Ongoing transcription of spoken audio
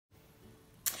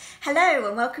Hello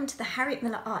and welcome to the Harriet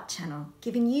Muller Art Channel,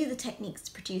 giving you the techniques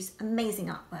to produce amazing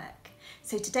artwork.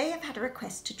 So today I've had a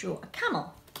request to draw a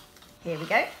camel. Here we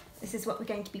go. This is what we're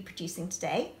going to be producing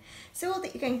today. So all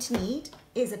that you're going to need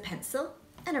is a pencil,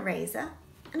 an eraser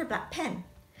and a black pen.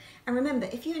 And remember,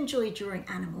 if you enjoy drawing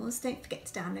animals, don't forget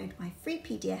to download my free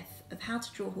PDF of how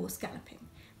to draw horse galloping,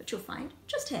 which you'll find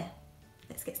just here.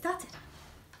 Let's get started.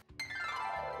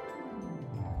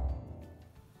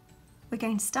 We're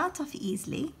going to start off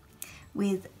easily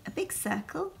with a big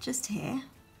circle just here.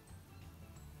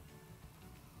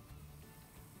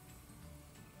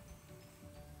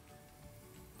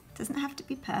 Doesn't have to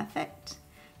be perfect,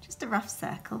 just a rough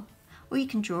circle, or you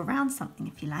can draw around something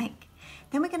if you like.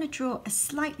 Then we're going to draw a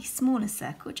slightly smaller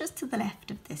circle just to the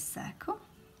left of this circle.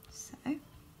 So you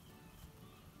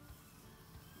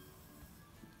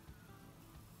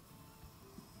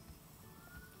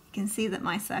can see that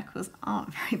my circles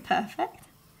aren't very perfect,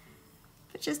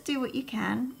 but just do what you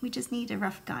can. We just need a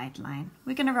rough guideline.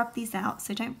 We're going to rub these out,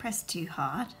 so don't press too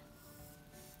hard.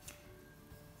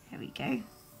 There we go.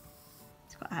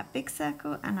 It's got our big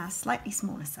circle and our slightly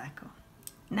smaller circle.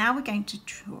 Now we're going to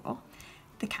draw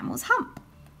the camel's hump.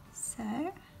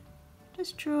 So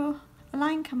just draw a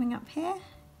line coming up here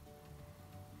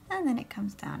and then it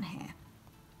comes down here.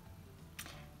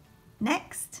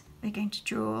 Next, we're going to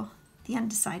draw the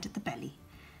underside of the belly.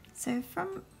 So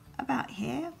from about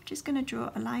here, we're just going to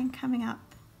draw a line coming up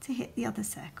to hit the other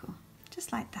circle,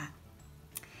 just like that.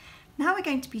 Now we're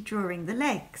going to be drawing the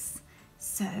legs.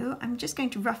 So I'm just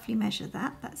going to roughly measure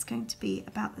that. That's going to be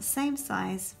about the same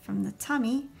size from the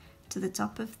tummy to the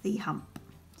top of the hump.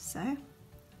 So I'm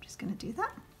just going to do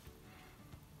that.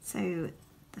 So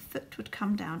the foot would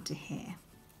come down to here.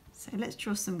 So let's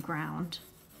draw some ground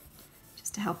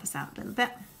just to help us out a little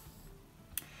bit.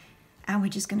 And we're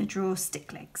just going to draw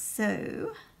stick legs.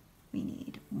 So we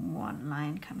need one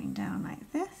line coming down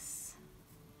like this.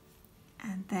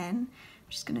 And then I'm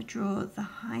just going to draw the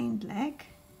hind leg.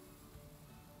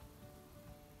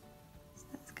 So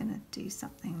that's going to do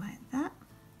something like that.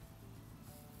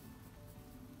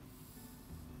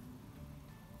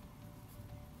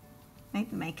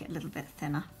 Maybe make it a little bit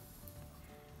thinner.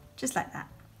 Just like that.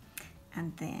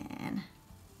 And then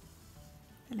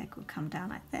the leg will come down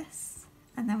like this.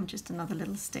 And then just another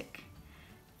little stick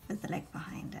for the leg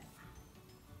behind it.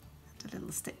 And a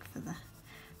little stick for the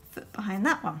foot behind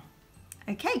that one.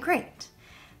 Okay, great.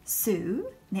 So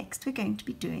next we're going to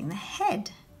be doing the head.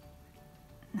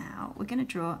 Now we're going to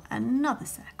draw another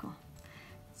circle.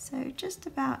 So just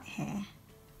about here.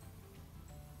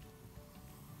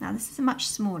 Now this is a much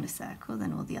smaller circle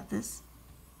than all the others.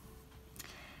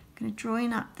 I'm going to draw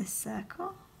in up this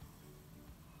circle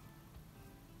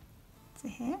to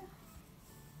here.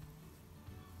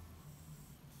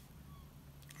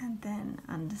 And then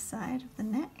underside of the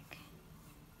neck.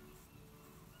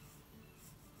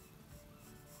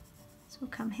 So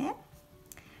we'll come here.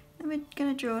 Then we're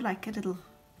going to draw like a little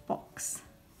box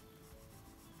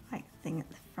like thing at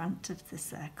the front of the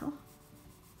circle.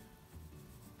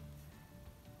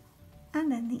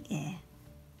 And then the ear.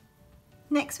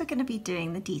 Next we're going to be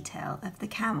doing the detail of the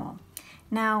camel.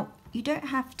 Now you don't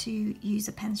have to use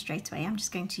a pen straight away. I'm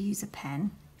just going to use a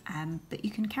pen, but you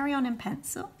can carry on in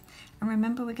pencil. And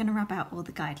remember, we're going to rub out all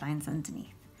the guidelines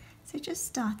underneath. So just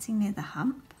starting near the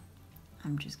hump,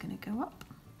 I'm just going to go up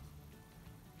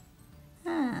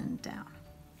and down,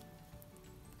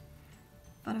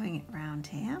 following it round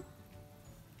here.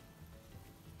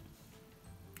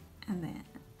 And then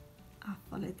I'll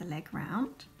follow the leg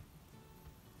round.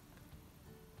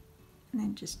 And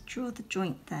then just draw the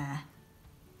joint there.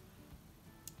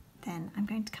 Then I'm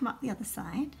going to come up the other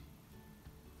side.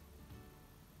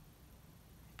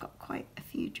 Got quite a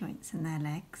few joints in their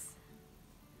legs.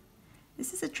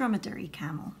 This is a dromedary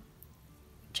camel,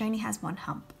 which only has one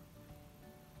hump.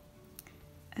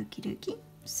 Okie dokie.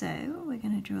 So we're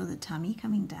going to draw the tummy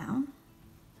coming down.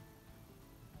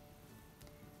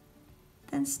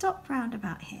 Then stop round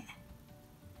about here.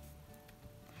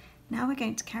 Now we're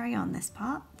going to carry on this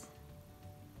part.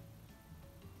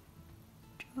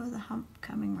 Draw the hump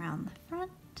coming round the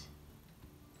front.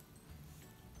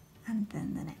 And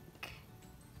then the neck.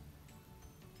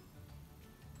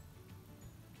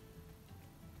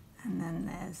 And then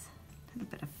there's a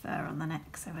little bit of fur on the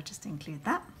neck, so I'll just include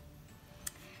that.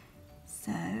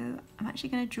 So I'm actually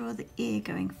going to draw the ear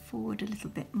going forward a little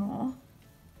bit more.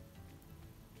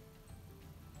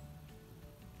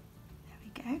 There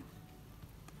we go.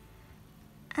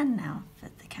 And now for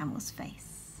the camel's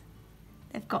face.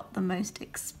 They've got the most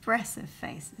expressive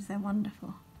faces, they're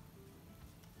wonderful.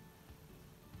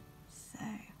 So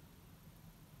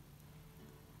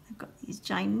I've got these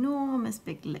ginormous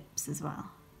big lips as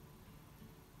well.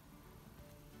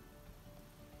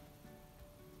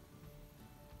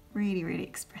 Really, really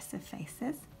expressive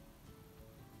faces.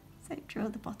 So draw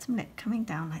the bottom lip coming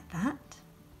down like that.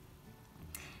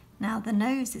 Now the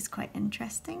nose is quite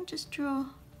interesting. Just draw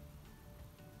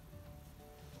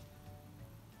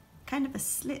kind of a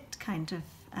slit kind of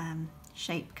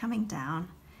shape coming down,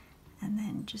 and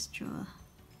then just draw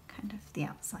kind of the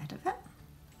outside of it.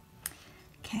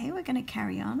 Okay, we're going to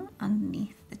carry on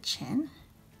underneath the chin.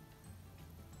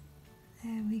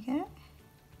 There we go.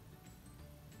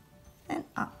 Then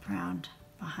up round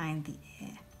behind the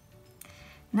ear.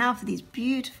 Now for these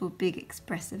beautiful big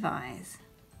expressive eyes.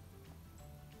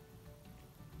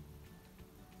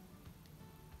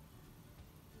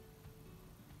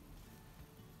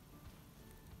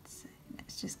 So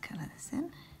let's just colour this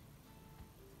in.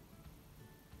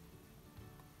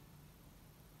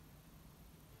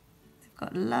 They've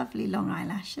got lovely long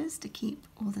eyelashes to keep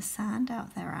all the sand out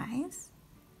of their eyes.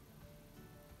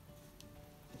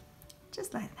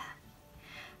 Just like that.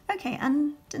 Okay,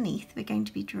 underneath we're going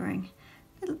to be drawing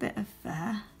a little bit of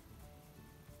fur.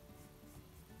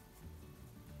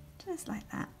 Just like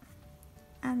that.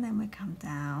 And then we come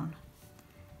down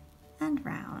and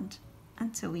round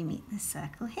until we meet this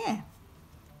circle here.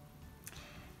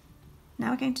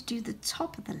 Now we're going to do the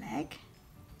top of the leg.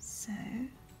 So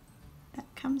that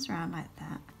comes round like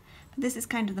that. But this is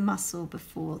kind of the muscle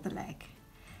before the leg.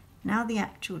 Now the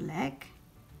actual leg,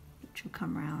 which will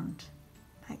come round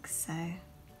like so.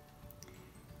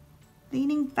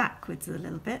 Leaning backwards a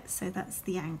little bit, so that's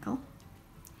the ankle.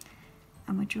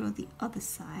 And we draw the other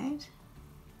side.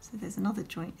 So there's another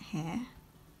joint here.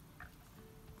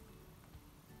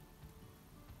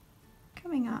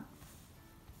 Coming up,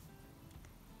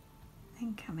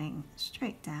 then coming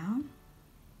straight down,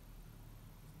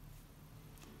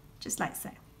 just like so.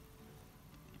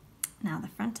 Now the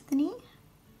front of the knee,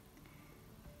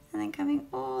 and then coming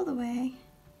all the way,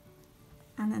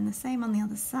 and then the same on the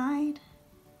other side.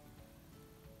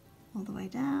 All the way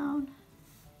down,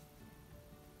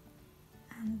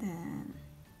 and then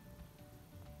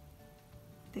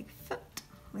big foot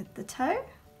with the toe,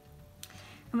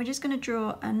 and we're just going to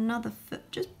draw another foot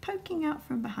just poking out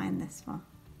from behind this one,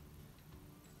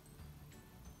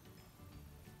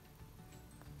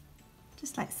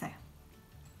 just like so.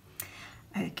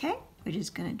 Okay, we're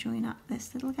just going to join up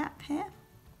this little gap here,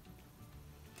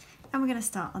 and we're going to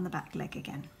start on the back leg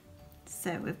again.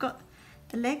 So we've got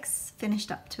the legs finished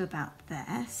up to about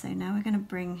there, so now we're going to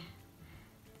bring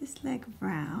this leg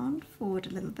round forward a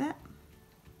little bit.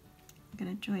 I'm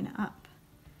going to join it up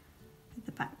with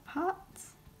the back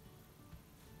parts,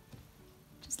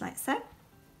 just like so.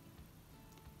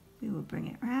 We will bring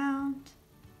it round,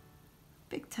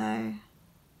 big toe,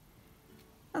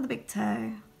 another big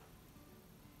toe,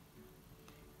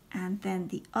 and then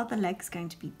the other leg's going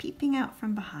to be peeping out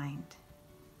from behind.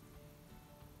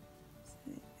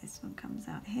 This one comes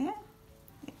out here.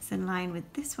 It's in line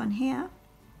with this one here.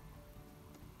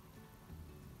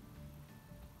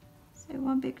 So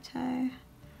one big toe,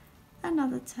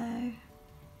 another toe.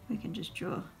 We can just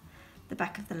draw the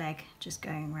back of the leg just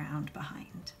going round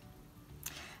behind.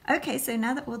 Okay, so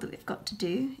now that all that we've got to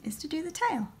do is to do the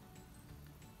tail.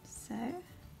 So,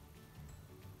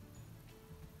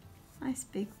 nice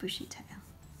big bushy tail.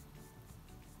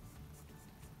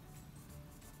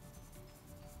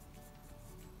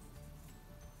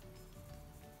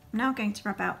 I'm now going to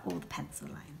rub out all the pencil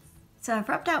lines. So I've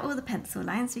rubbed out all the pencil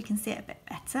lines so you can see it a bit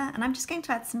better, and I'm just going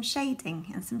to add some shading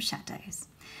and some shadows.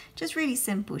 Just really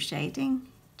simple shading,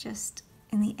 just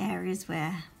in the areas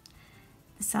where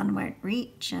the sun won't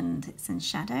reach and it's in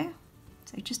shadow.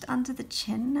 So just under the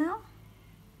chin now,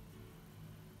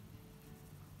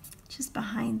 just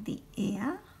behind the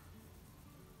ear,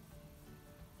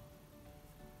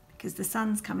 because the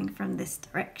sun's coming from this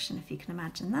direction, if you can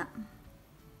imagine that.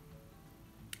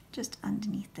 Just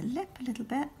underneath the lip a little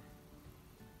bit.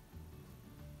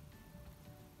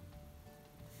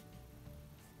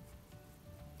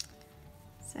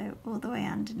 So all the way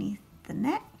underneath the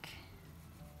neck.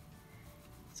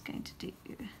 Just going to do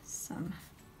some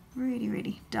really,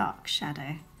 really dark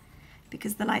shadow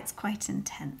because the light's quite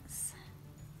intense.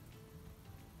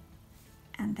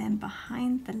 And then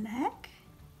behind the leg,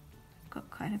 I've got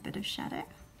quite a bit of shadow.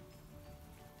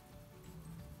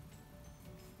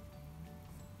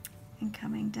 And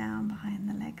coming down behind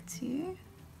the leg too.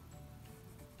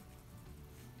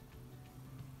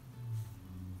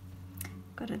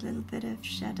 Got a little bit of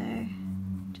shadow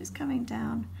just coming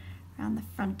down around the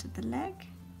front of the leg.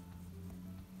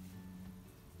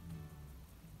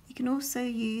 You can also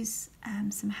use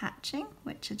some hatching,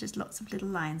 which are just lots of little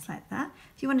lines like that.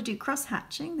 If you want to do cross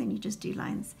hatching, then you just do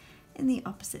lines in the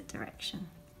opposite direction.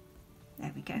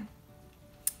 There we go.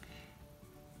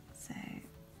 So a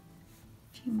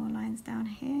few more lines down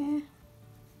here,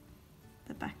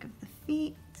 the back of the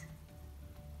feet,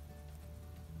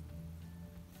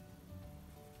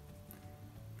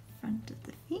 front of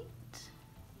the feet,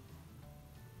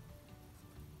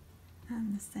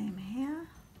 and the same here.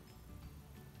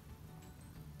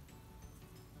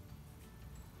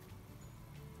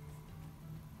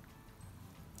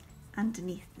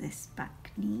 Underneath this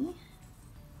back knee.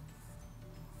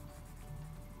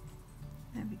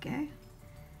 There we go. And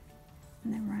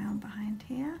then round behind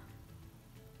here.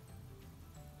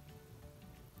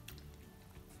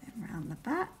 Then round the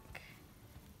back.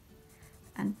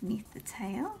 Underneath the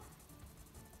tail.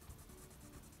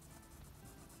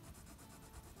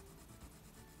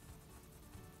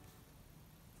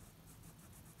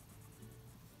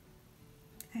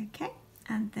 Okay,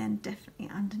 and then definitely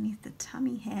underneath the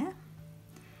tummy here.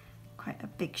 Quite a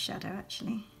big shadow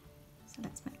actually, so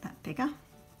let's make that bigger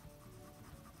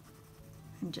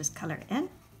and just colour it in.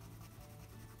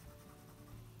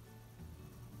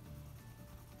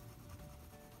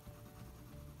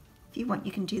 If you want,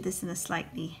 you can do this in a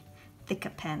slightly thicker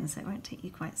pen so it won't take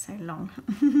you quite so long.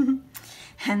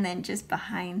 And then just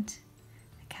behind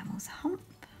the camel's hump.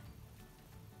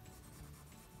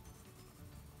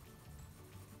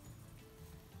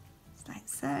 Just like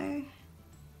so.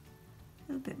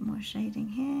 A little bit more shading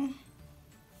here,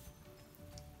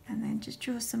 and then just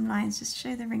draw some lines, just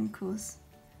show the wrinkles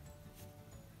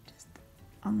just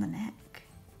on the neck,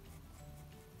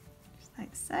 just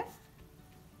like so.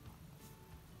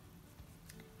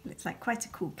 Looks like quite a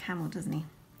cool camel, doesn't he?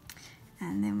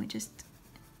 And then we just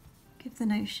give the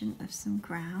notion of some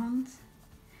ground,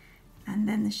 and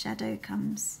then the shadow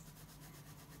comes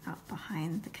out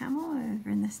behind the camel over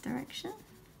in this direction.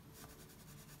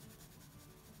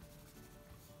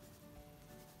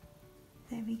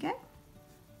 There we go.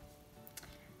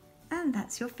 And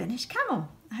that's your finished camel.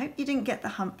 I hope you didn't get the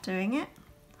hump doing it.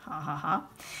 Ha ha ha.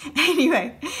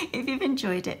 Anyway, if you've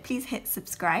enjoyed it, please hit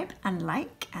subscribe and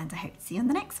like, and I hope to see you on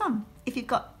the next one. If you've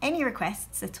got any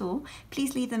requests at all,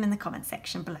 please leave them in the comment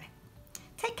section below.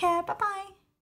 Take care, bye bye.